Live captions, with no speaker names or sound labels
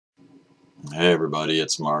Hey everybody,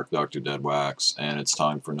 it's Mark, DoctorDeadwax, and it's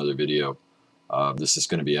time for another video. This is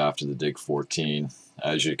going to be after the Dig 14.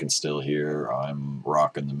 As you can still hear, I'm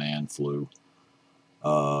rocking the Manflu.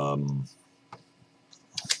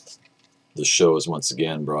 The show is once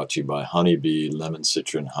again brought to you by Honeybee Lemon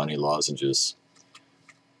Citron Honey Lozenges.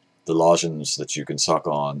 The lozenge that you can suck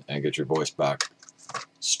on and get your voice back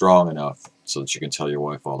strong enough so that you can tell your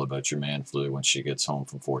wife all about your Manflu when she gets home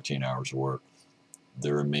from 14 hours of work.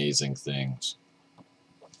 They're amazing things.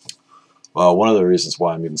 Well, one of the reasons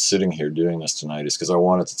why I'm even sitting here doing this tonight is because I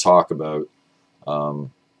wanted to talk about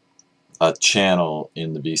a channel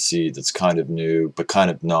in the BC that's kind of new, but kind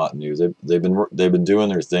of not new. They've been doing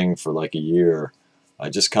their thing for like a year. I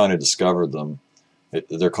just kind of discovered them.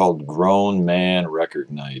 They're called Grown Man Record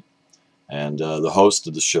Night, and the host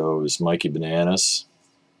of the show is Mikey Bananas,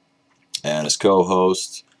 and his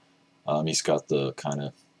co-host, he's got the kind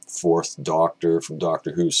of fourth Doctor from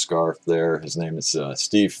Doctor Who's scarf there. His name is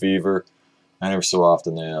Steve Fever. And every so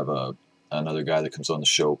often they have another guy that comes on the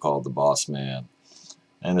show called the Boss Man.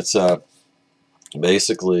 And it's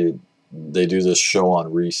basically they do this show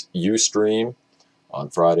on Ustream on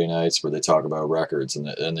Friday nights where they talk about records,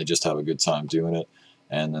 and they just have a good time doing it.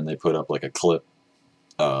 And then they put up like a clip.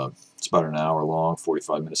 It's about an hour long,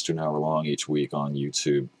 45 minutes to an hour long each week on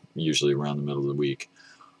YouTube, usually around the middle of the week.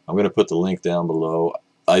 I'm going to put the link down below.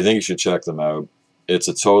 I think you should check them out. It's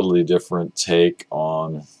a totally different take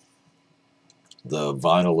on the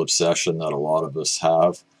vinyl obsession that a lot of us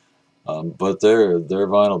have, but they're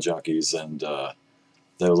vinyl junkies, and they have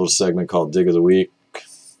a little segment called Dig of the Week,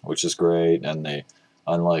 which is great. And they,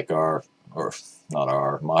 unlike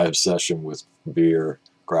my obsession with beer,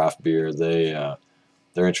 craft beer, they're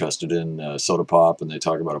interested in soda pop, and they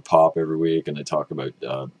talk about a pop every week, and they talk about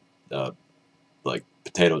like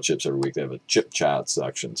potato chips every week. They have a chip chat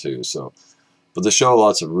section too. But they show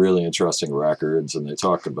lots of really interesting records, and they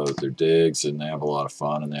talk about their digs, and they have a lot of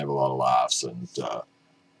fun, and they have a lot of laughs, and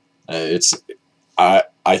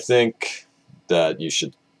I think that you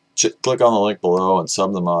should click on the link below and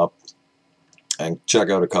sum them up, and check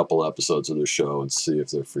out a couple episodes of their show and see if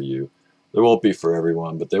they're for you. They won't be for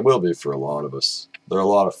everyone, but they will be for a lot of us. They're a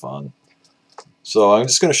lot of fun. So I'm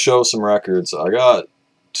just going to show some records. I got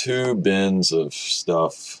 2 bins of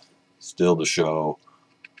stuff still to show.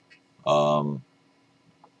 That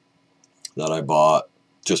I bought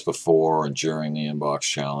just before and during the inbox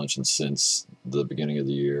challenge and since the beginning of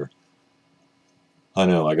the year. I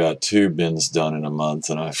know I got 2 bins done in a month,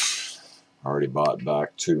 and I've already bought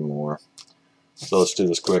back 2 more. So let's do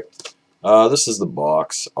this quick. This is the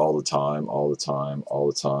box all the time, all the time, all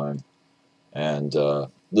the time. And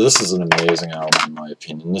this is an amazing album in my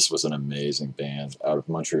opinion. This was an amazing band out of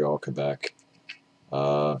Montreal, Quebec. They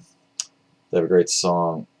have a great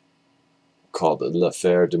song called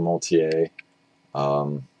L'Affaire de Montier,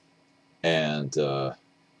 and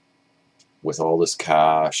with all this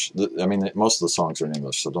cash, I mean, most of the songs are in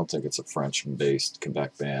English, so don't think it's a French-based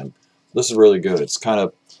Quebec band. This is really good. It's kind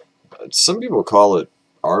of, some people call it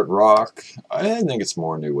art rock. I think it's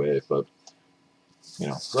more new wave, but you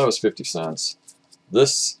know, that was 50 cents.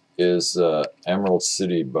 This is Emerald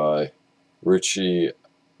City by Richie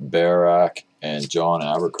Barak and John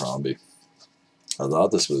Abercrombie. I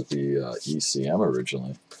thought this would be ECM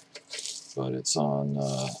originally, but it's on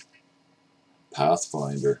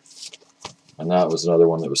Pathfinder. And that was another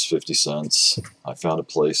one that was 50 cents. I found a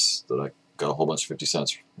place that I got a whole bunch of 50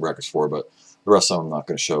 cents records for, but the rest of them I'm not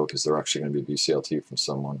going to show because they're actually going to be VCLT from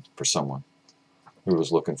someone who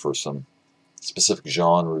was looking for some specific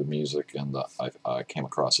genre of music, and I came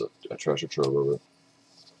across a treasure trove of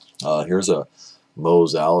it. Here's a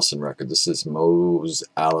Mose Allison record. This is Mose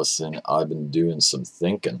Allison, I've Been Doing Some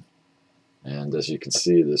Thinking. And as you can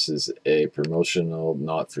see, this is a promotional,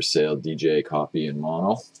 not for sale DJ copy in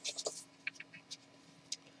mono.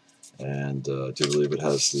 And I do believe it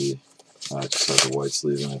has the, it just has a white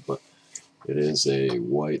sleeve in it, but it is a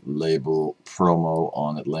white label promo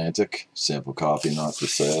on Atlantic. Sample copy, not for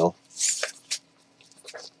sale.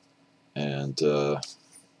 And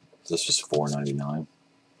this was $4.99.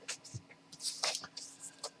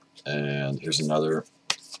 And here's another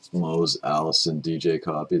Mose Allison DJ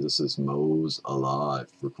copy. This is Mose Alive,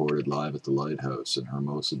 recorded live at the Lighthouse in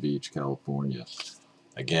Hermosa Beach, California.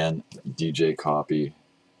 Again, DJ copy,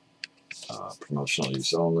 promotional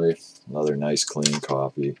use only. Another nice clean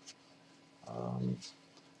copy.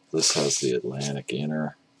 This has the Atlantic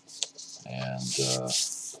inner, and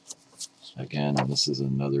again, this is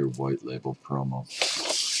another white label promo.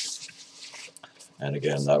 And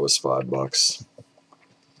again, that was $5.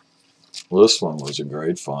 Well, this one was a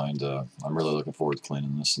great find. I'm really looking forward to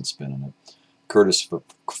cleaning this and spinning it. Curtis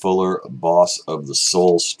Fuller, Boss of the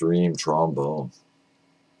Soul Stream Trombone.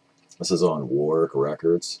 This is on Warwick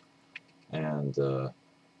Records, and you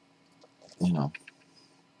know,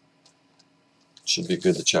 should be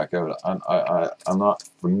good to check out. I'm not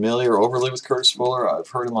familiar overly with Curtis Fuller. I've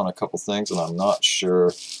heard him on a couple things, and I'm not sure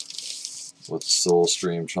what the Soul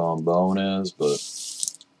Stream Trombone is, but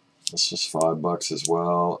this is $5 as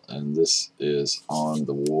well, and this is on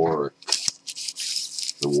the Warwick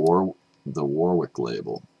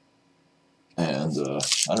label, and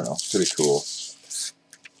I don't know, pretty cool.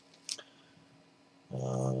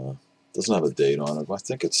 Doesn't have a date on it, but I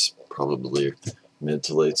think it's probably mid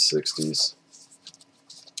to late 60s.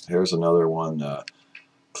 Here's another one,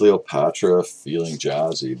 Cleopatra, Feeling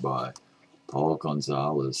Jazzy by Paul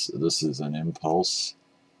Gonzalez. This is an Impulse.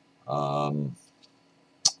 The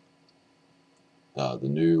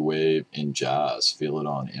new wave in jazz. Feel it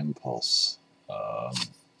on Impulse.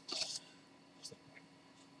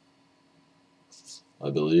 I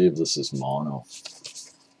believe this is mono.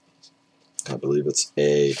 I believe it's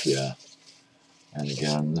A, yeah. And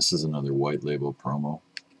again, this is another white label promo.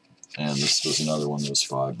 And this was another one that was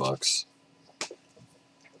 $5.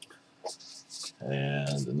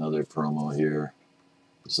 And another promo here.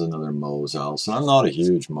 This is another Mose Allison. I'm not a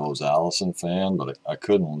huge Mose Allison fan, but I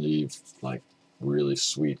couldn't leave like really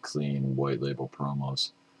sweet, clean white label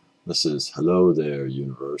promos. This is Hello There,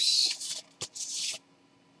 Universe.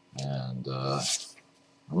 And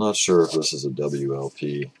I'm not sure if this is a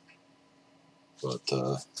WLP, but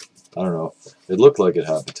I don't know. It looked like it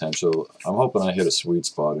had potential. I'm hoping I hit a sweet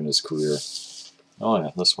spot in his career. Oh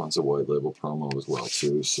yeah, this one's a white label promo as well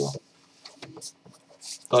too, so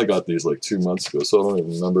I got these like 2 months ago, so I don't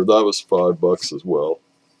even remember. That was $5 as well.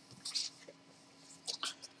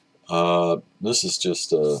 This is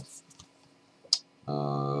just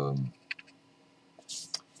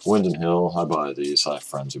Wind & Hill. I buy these. I have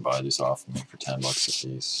friends who buy these off of me for $10 a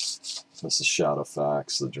piece. This is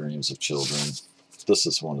Shadowfax, The Dreams of Children. This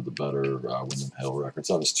is one of the better Wind & Hill records.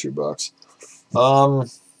 That was $2.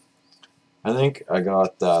 I think I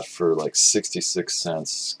got that for like 66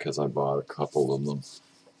 cents because I bought a couple of them,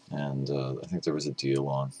 and I think there was a deal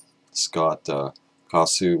on. Scott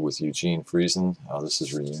Kasu with Eugene Friesen. This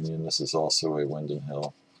is Reunion. This is also a Wind &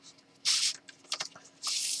 Hill.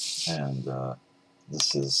 And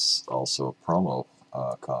this is also a promo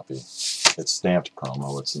copy. It's stamped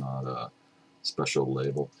promo. It's not a special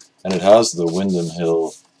label. And it has the Wind &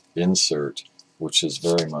 Hill insert, which is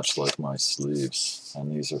very much like my sleeves. And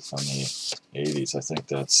these are from the 80s. I think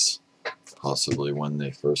that's possibly when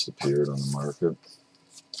they first appeared on the market.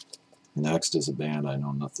 Next is a band I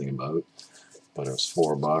know nothing about, but it was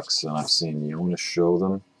 $4, and I've seen Jonas show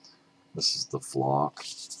them. This is The Flock,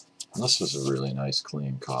 and this was a really nice,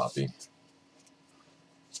 clean copy.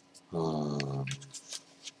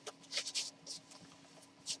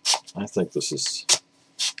 I think this is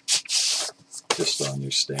just on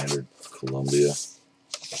your standard Columbia.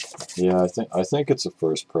 Yeah, I think it's a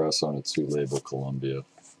first press on a 2-label Columbia,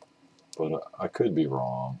 but I could be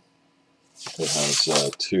wrong. It has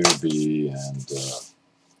 2B and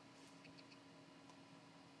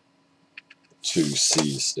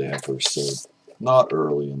 2C stampers, so not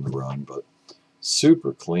early in the run, but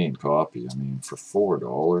super clean copy. I mean, for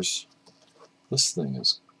 $4, this thing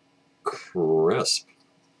is crisp.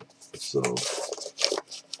 So,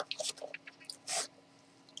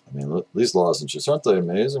 I mean, these lozenges, aren't they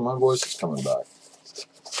amazing? My voice is coming back.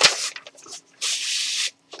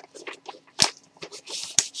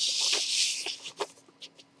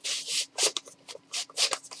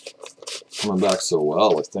 Coming back so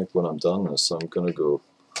well. I think when I'm done this, I'm gonna go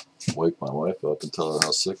wake my wife up and tell her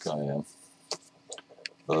how sick I am.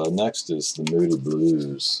 Next is the Moody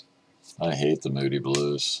Blues. I hate the Moody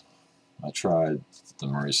Blues. I tried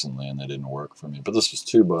them recently and they didn't work for me, but this was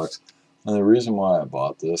 $2. And the reason why I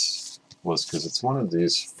bought this was because it's one of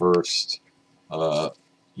these first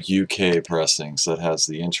UK pressings that has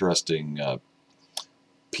the interesting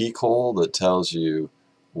peak hole that tells you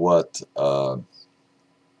what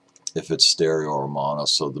if it's stereo or mono.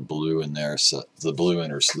 So the blue in there, the blue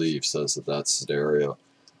inner sleeve says that that's stereo.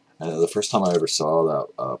 And the first time I ever saw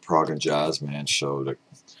that, Prog and Jazz Man showed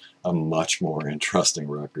a much more interesting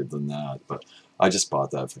record than that. But I just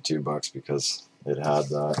bought that for $2 because it had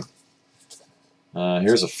that.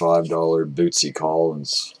 Here's a $5 Bootsy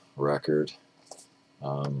Collins record.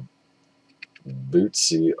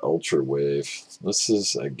 Bootsy Ultra Wave. This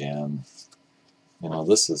is, again, you know,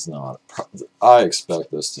 this is not, I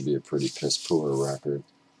expect this to be a pretty piss poor record.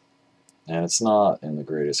 And it's not in the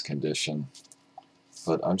greatest condition.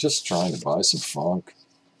 But I'm just trying to buy some funk,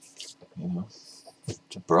 you know.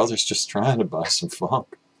 The brother's just trying to buy some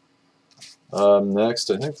funk. Next,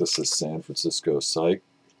 I think this is San Francisco Psych.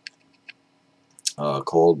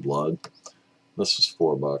 Cold Blood. This was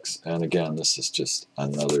 $4, and again, this is just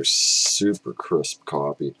another super crisp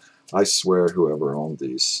copy. I swear whoever owned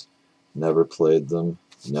these never played them,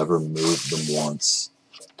 never moved them once.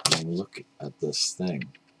 I mean, look at this thing.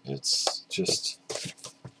 It's just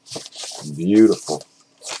beautiful,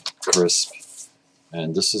 crisp,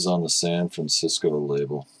 and this is on the San Francisco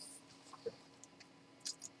label,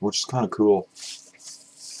 which is kind of cool.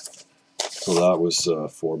 So that was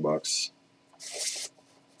 $4.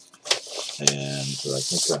 And I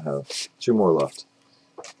think I have 2 more left.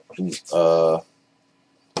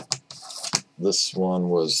 This one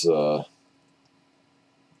was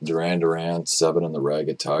Duran Duran 7 and the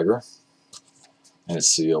Ragged Tiger, and it's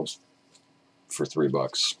sealed for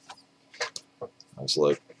 $3. I was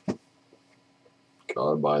like,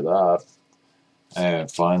 gotta buy that. And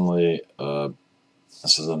finally,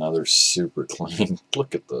 this is another super clean.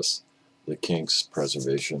 Look at this, the Kinks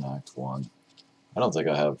Preservation Act 1. I don't think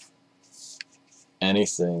I have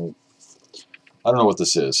anything. I don't know what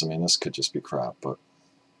this is. I mean, this could just be crap, but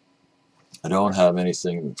I don't have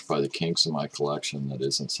anything by the Kinks in my collection that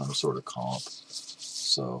isn't some sort of comp.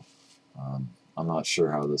 So I'm not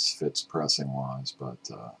sure how this fits pressing wise, but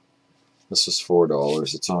this is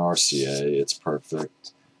 $4. It's on RCA. It's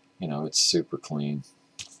perfect. You know, it's super clean,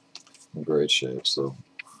 in great shape. So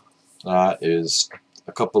that is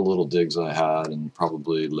a couple little digs I had in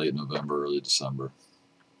probably late November, early December.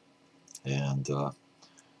 And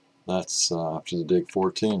that's after the dig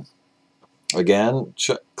 14. Again,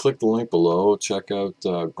 click the link below. Check out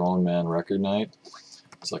Grown Man Record Night.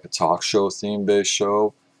 It's like a talk show, theme-based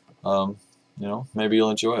show. You know, maybe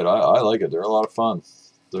you'll enjoy it. I like it. They're a lot of fun.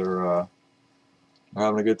 They're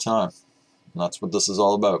having a good time. And that's what this is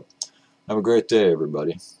all about. Have a great day,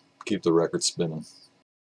 everybody. Keep the record spinning.